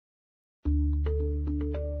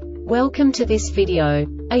Welcome to this video.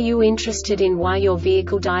 Are you interested in why your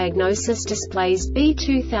vehicle diagnosis displays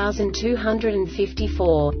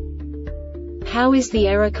B2254? How is the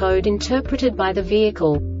error code interpreted by the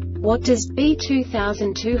vehicle? What does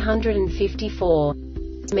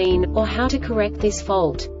B2254 mean, or how to correct this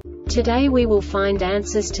fault? Today we will find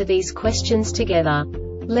answers to these questions together.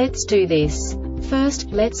 Let's do this.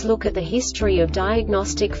 First, let's look at the history of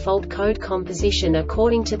diagnostic fault code composition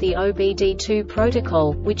according to the OBD2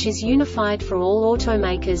 protocol, which is unified for all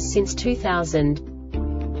automakers since 2000.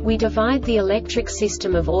 We divide the electric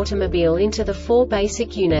system of automobile into the four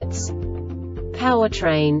basic units: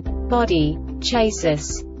 powertrain, body,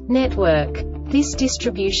 chassis, network. This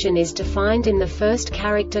distribution is defined in the first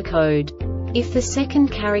character code. If the second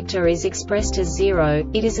character is expressed as 0,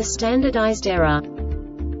 it is a standardized error.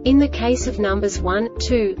 In the case of numbers 1,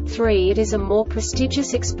 2, 3, it is a more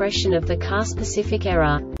prestigious expression of the car-specific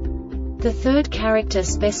error. The third character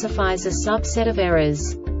specifies a subset of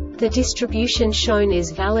errors. The distribution shown is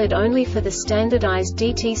valid only for the standardized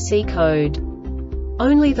DTC code.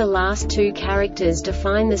 Only the last two characters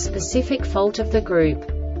define the specific fault of the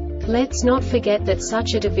group. Let's not forget that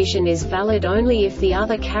such a division is valid only if the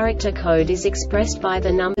other character code is expressed by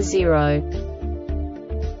the number 0.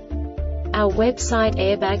 Our website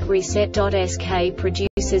airbagreset.sk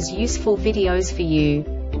produces useful videos for you.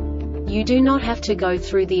 You do not have to go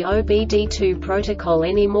through the OBD2 protocol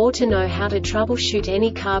anymore to know how to troubleshoot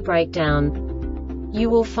any car breakdown. You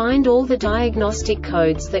will find all the diagnostic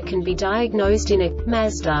codes that can be diagnosed in a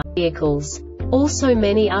Mazda vehicles. Also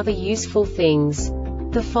many other useful things.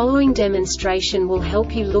 The following demonstration will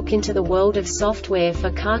help you look into the world of software for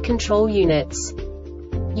car control units.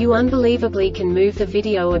 You unbelievably can move the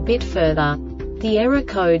video a bit further. The error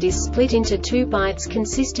code is split into 2 bytes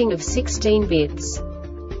consisting of 16 bits.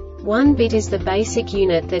 1 bit is the basic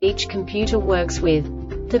unit that each computer works with.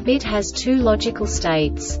 The bit has 2 logical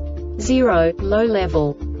states: 0, low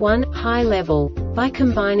level, 1, high level. By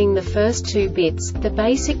combining the first 2 bits, the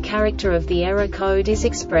basic character of the error code is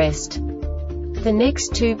expressed. The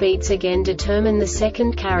next 2 beats again determine the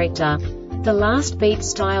second character. The last beat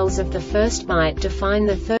styles of the first byte define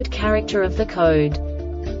the third character of the code.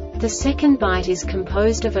 The second byte is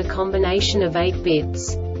composed of a combination of 8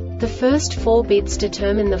 bits. The first 4 bits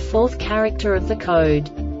determine the fourth character of the code.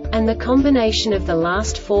 And the combination of the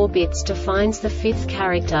last 4 bits defines the fifth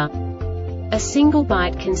character. A single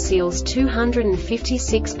byte conceals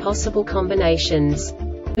 256 possible combinations.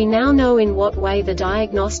 We now know in what way the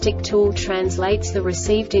diagnostic tool translates the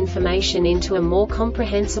received information into a more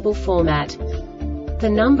comprehensible format. The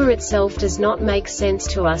number itself does not make sense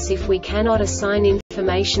to us if we cannot assign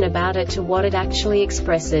information about it to what it actually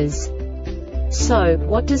expresses. So,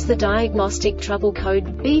 what does the diagnostic trouble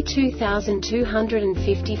code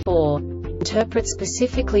B2254 interpret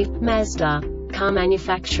specifically for Mazda car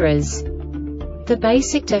manufacturers? The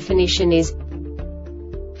basic definition is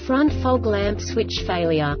front fog lamp switch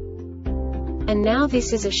failure. And now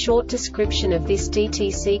this is a short description of this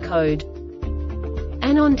DTC code.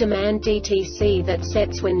 An on-demand DTC that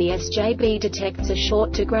sets when the SJB detects a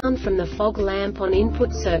short to ground from the fog lamp on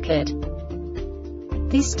input circuit.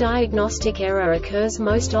 This diagnostic error occurs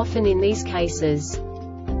most often in these cases: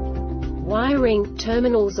 wiring,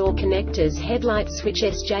 terminals or connectors, headlight switch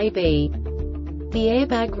SJB. The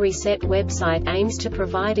Airbag Reset website aims to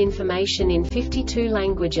provide information in 52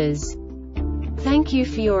 languages. Thank you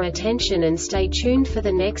for your attention and stay tuned for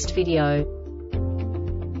the next video.